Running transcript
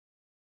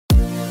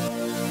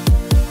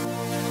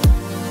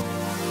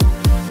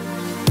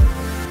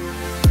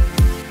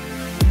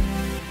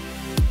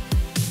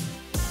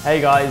Hey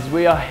guys,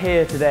 we are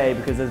here today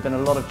because there's been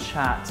a lot of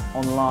chat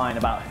online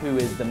about who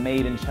is the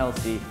Made in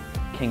Chelsea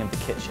King of the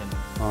Kitchen.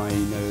 I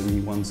know the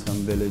One Sun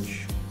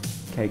Village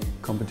cake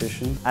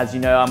competition. As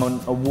you know, I'm an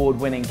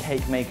award-winning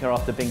cake maker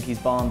after Binky's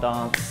Barn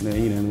Dance. You know,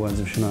 in the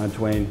words of Shania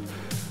Twain,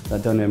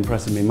 that don't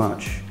impress me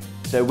much.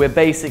 So we're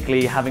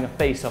basically having a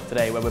face-off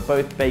today where we're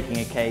both baking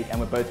a cake and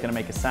we're both going to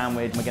make a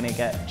sandwich. We're going to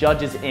get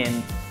judges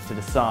in to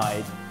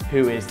decide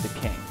who is the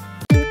king.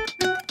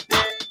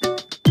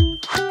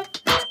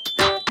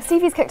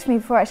 Stevie's cooked for me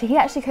before actually. He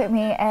actually cooked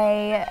me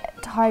a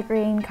Thai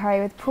green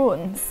curry with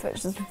prawns,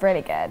 which was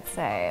really good,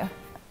 so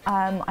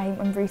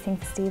I'm rooting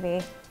for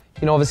Stevie.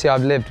 You know, obviously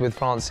I've lived with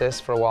Francis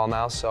for a while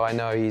now, so I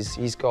know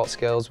he's got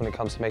skills when it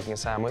comes to making a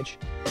sandwich.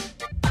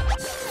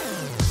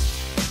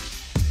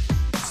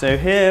 So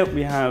here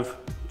we have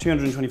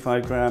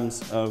 225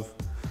 grams of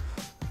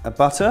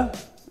butter,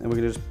 and we're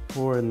going to just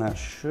pour in that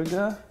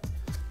sugar.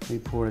 We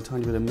pour in a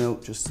tiny bit of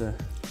milk just to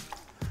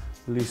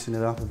loosen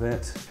it up a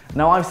bit.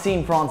 Now I've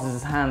seen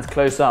Francis's hands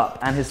close up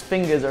and his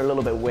fingers are a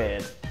little bit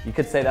weird. You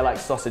could say they're like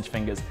sausage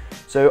fingers.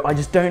 So I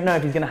just don't know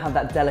if he's going to have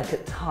that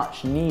delicate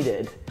touch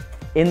needed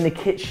in the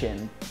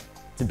kitchen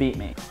to beat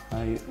me.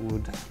 I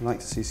would like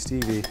to see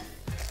Stevie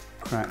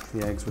crack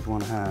the eggs with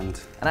one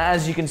hand. And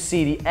as you can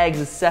see, the eggs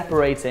are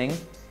separating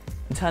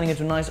and turning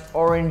into a nice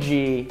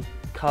orangey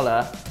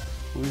colour.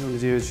 What we want to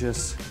do is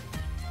just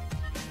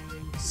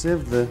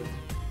sieve the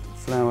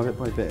flour bit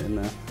by bit in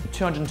there.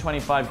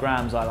 225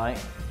 grams I like.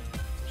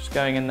 Just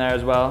going in there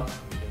as well.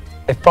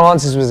 If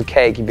Francis was a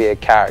cake, he'd be a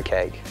carrot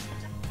cake.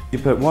 You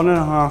put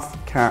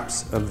 1.5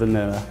 caps of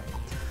vanilla,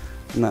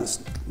 and that's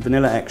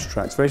vanilla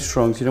extract. It's very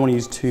strong, so you don't want to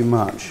use too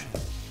much.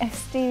 If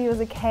Stevie was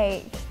a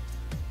cake,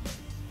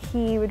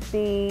 he would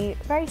be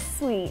very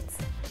sweet.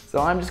 So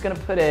I'm just going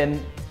to put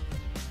in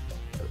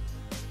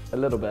a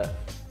little bit.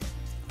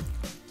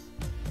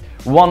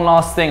 One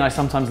last thing I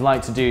sometimes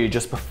like to do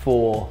just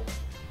before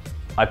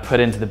I put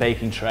into the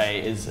baking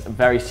tray is a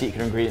very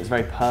secret ingredient. It's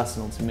very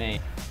personal to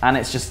me, and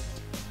it's just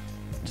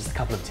a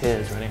couple of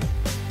tears, really.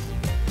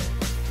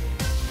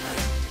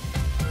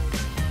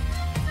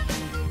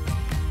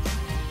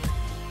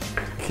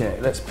 Okay,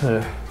 let's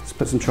put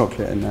some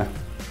chocolate in there.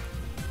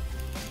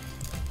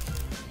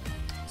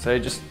 So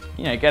just,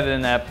 you know, get it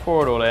in there,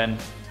 pour it all in,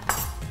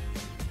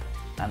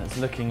 and it's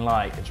looking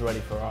like it's ready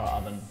for our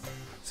oven.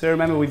 So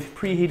remember, we've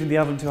preheated the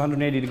oven to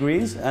 180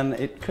 degrees, and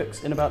it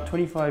cooks in about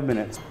 25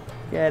 minutes.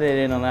 Get it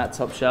in on that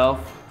top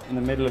shelf. In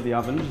the middle of the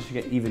oven, just to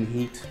get even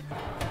heat.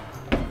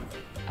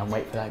 And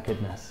wait for that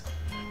goodness.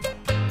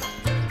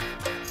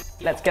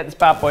 Let's get this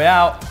bad boy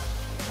out.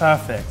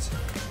 Perfect.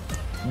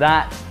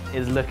 That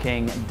is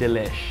looking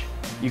delish.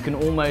 You can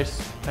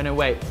almost, oh no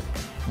wait,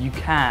 you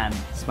can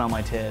smell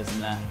my tears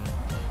in there.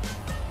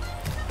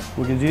 What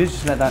we're going to do is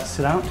just let that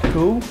sit out to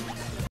cool.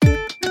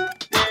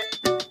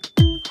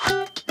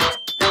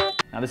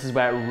 Now this is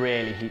where it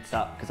really heats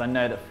up, because I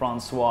know that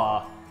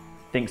Francois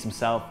thinks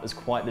himself as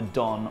quite the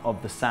don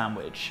of the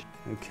sandwich.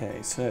 Okay,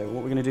 so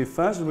what we're going to do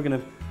first is we're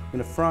going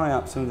to fry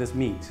up some of this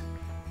meat.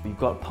 You've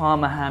got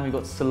Parma ham, you've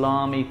got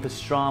salami,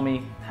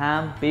 pastrami,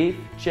 ham, beef,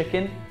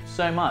 chicken,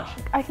 so much.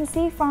 I can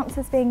see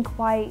Francis being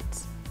quite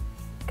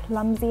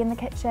clumsy in the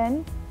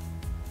kitchen.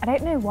 I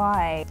don't know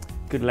why.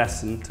 Good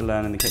lesson to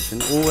learn in the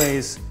kitchen.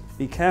 Always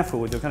be careful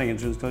with your cutting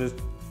instruments, don't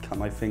just cut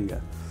my finger.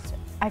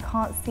 I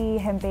can't see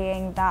him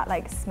being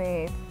that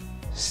smooth.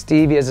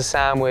 Stevie as a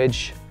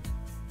sandwich.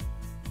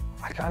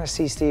 I kind of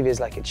see Stevie as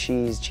like a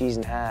cheese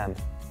and ham.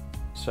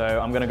 So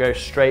I'm gonna go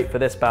straight for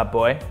this bad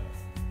boy.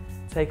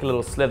 Take a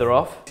little slither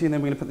off. And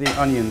then we're going to put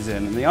the onions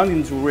in, and the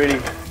onions will really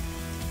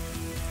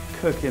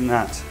cook in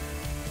that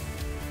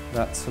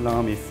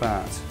salami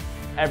fat.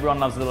 Everyone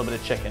loves a little bit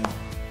of chicken.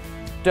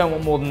 Don't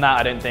want more than that,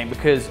 I don't think,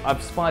 because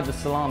I've spied the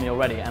salami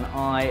already, and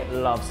I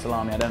love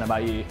salami. I don't know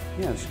about you.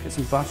 Yeah, just get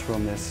some butter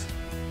on this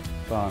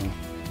bun.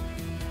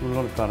 A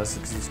lot of butter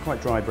because it's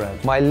quite dry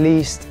bread. My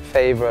least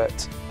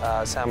favourite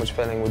sandwich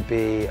filling would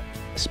be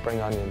spring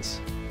onions.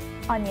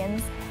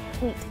 Onions,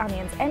 hate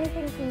onions.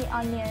 Anything from the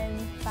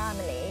onion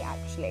family,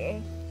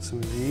 actually. Some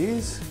of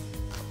these.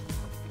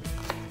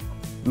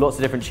 Lots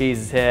of different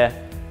cheeses here.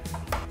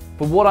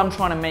 But what I'm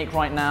trying to make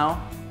right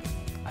now,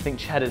 I think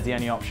cheddar's the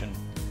only option.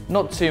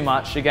 Not too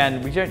much.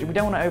 Again, we don't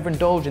want to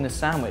overindulge in this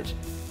sandwich.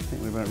 I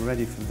think we're about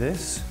ready for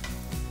this.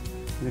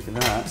 Look at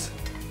that.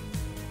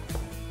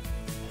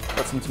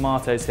 Got some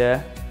tomatoes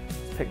here.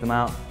 Let's pick them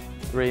out.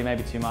 3,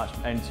 maybe too much,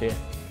 only 2.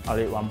 I'll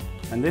eat 1.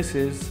 And this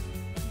is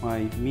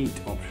my meat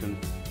option.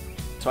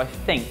 So I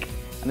think,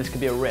 and this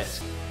could be a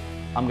risk,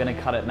 I'm gonna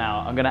cut it now.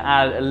 I'm gonna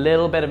add a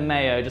little bit of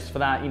mayo just for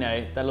that, you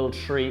know, that little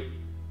treat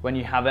when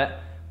you have it.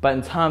 But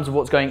in terms of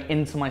what's going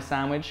into my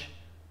sandwich,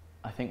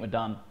 I think we're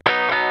done.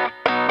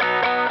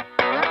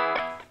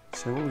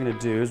 So what we're going to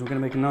do is we're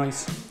going to make a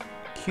nice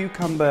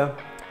cucumber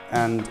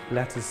and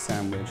lettuce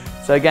sandwich.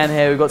 So again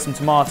here we've got some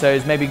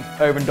tomatoes, maybe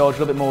overindulge a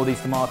little bit more of these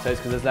tomatoes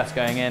because there's less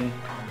going in.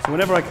 So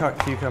whenever I cut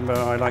cucumber,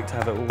 I like to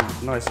have it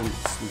all nice and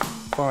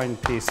fine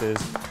pieces,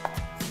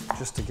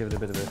 just to give it a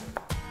bit of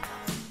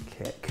a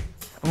kick.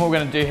 And what we're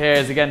gonna do here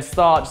is again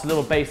start just a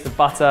little base of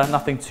butter,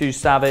 nothing too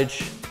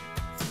savage.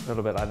 A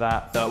little bit like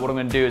that. So what I'm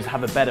gonna do is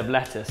have a bed of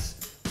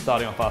lettuce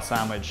starting off our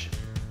sandwich.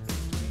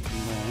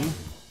 And then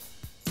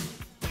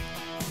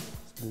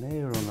just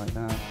layer on like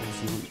that.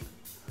 Obviously,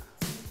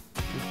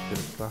 a bit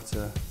of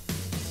butter.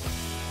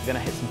 We're gonna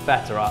hit some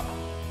feta up.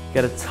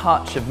 Get a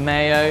touch of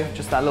mayo,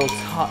 just that little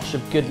touch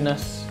of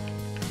goodness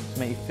to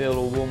make you feel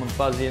all warm and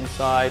fuzzy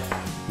inside.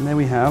 And then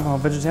we have our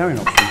vegetarian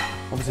option.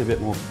 Obviously a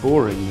bit more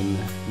boring than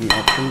the meat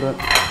option, but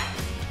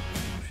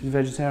if you're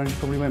vegetarian, you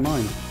probably won't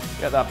mind.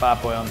 Get that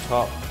bad boy on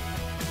top.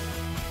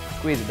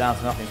 Squeeze it down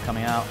so nothing's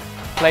coming out.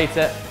 Plate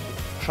it.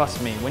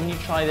 Trust me, when you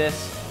try this,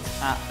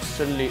 it's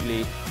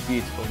absolutely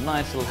beautiful.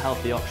 Nice little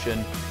healthy option.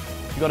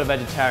 If you've got a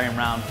vegetarian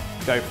round,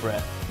 go for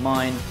it.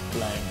 Mind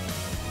blown.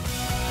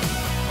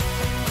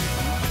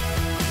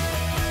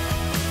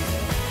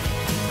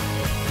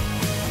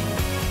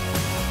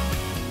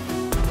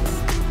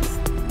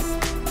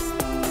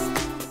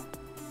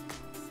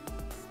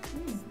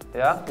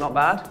 Yeah, not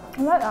bad.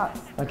 I like that.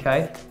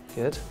 Okay,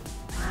 good.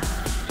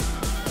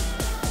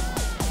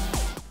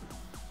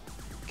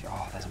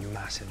 Oh, there's a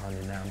massive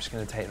onion there. I'm just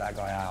going to take that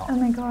guy out. Oh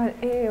my god,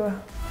 ew.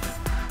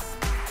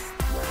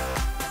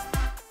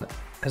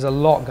 There's a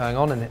lot going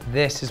on in it.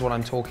 This is what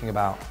I'm talking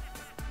about.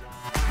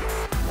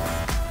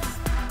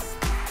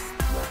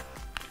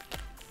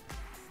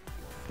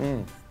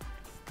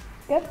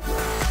 Good?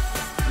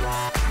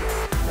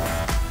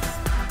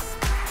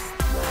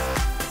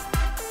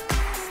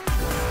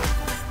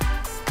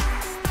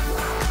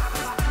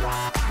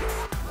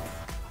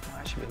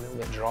 Actually, a little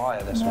bit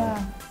drier, this Yeah. one.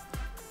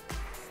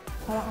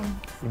 I like that one.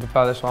 You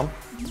prefer this one?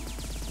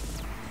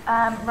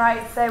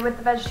 Right, so with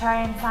the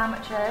vegetarian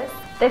sandwiches,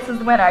 this was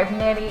the winner. I've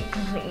nearly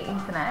completely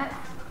eaten it.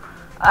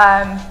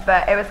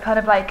 But it was kind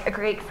of like a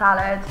Greek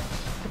salad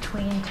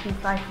between two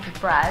slices of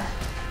bread.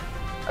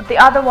 The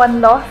other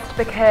one lost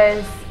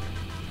because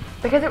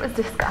it was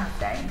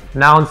disgusting.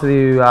 Now onto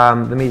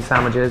the meat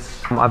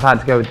sandwiches. I've had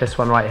to go with this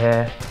one right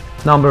here.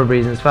 Number of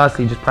reasons.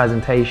 Firstly, just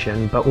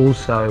presentation, but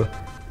also,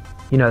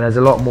 you know, there's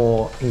a lot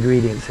more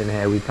ingredients in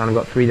here. We've kind of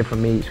got 3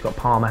 different meats. We've got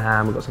Parma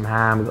ham, we've got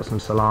some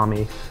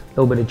salami, a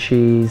little bit of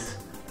cheese.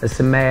 There's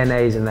some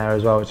mayonnaise in there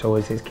as well, which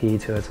always is key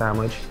to a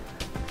sandwich.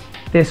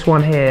 This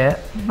one here,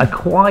 I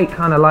quite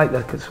kind of like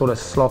the sort of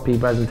sloppy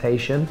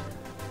presentation,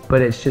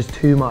 but it's just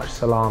too much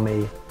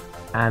salami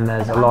and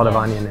there's a lot of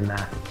onion in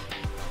there.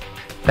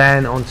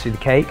 Then onto the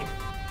cake.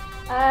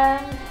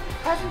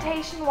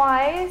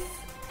 Presentation-wise,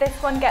 this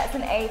one gets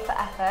an A for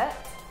effort.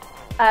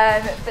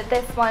 But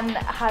this one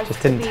has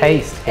Just didn't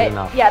taste good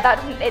enough. Yeah,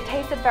 it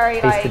tasted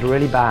very Tasted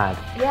really bad.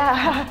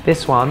 Yeah.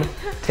 This one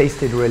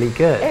tasted really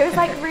good. It was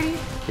like really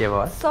Yeah,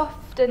 what?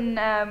 soft and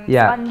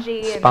Yeah,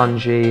 spongy.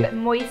 spongy. But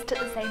moist at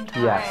the same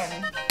time. Yes.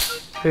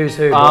 Who's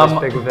who? Boys,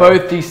 big reveal.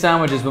 Both these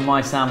sandwiches were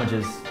my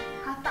sandwiches.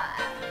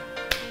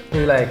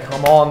 Boule,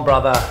 come on,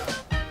 brother.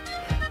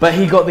 But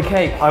he got the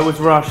cake. I was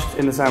rushed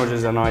in the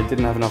sandwiches and I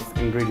didn't have enough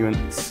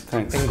ingredients.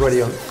 Thanks.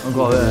 Ingredients. I've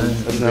got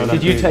it.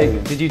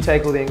 Did you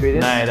take all the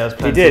ingredients? No, there was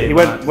plenty. He did. He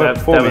went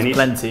before There me. was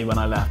plenty when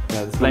I left.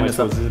 Yeah, this is Blame my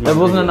yourself. choice, this is my There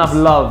wasn't ingredients.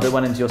 enough love that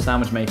went into your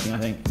sandwich making. I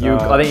think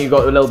I think you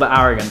got a little bit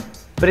arrogant.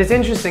 But it's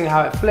interesting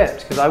how it flipped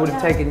because I would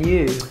have taken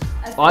you.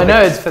 I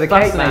know it's for the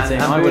cake man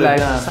fascinating. and I Boule would for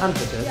the have.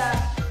 sandwiches.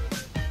 Yeah.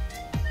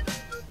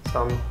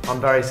 So I'm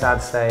very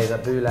sad to say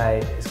that Boule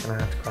is going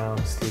to have to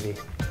crown Stevie.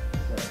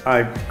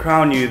 I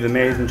crown you the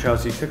Made in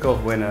Chelsea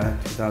Cook-Off winner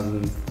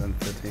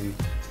 2013.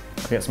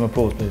 Can I get some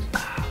applause, please?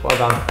 Well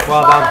done.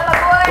 Well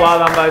done. Well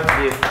done, both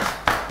of you.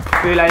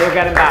 Boule, you're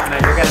getting back,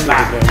 mate. You're getting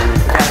back. You're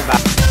getting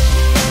back.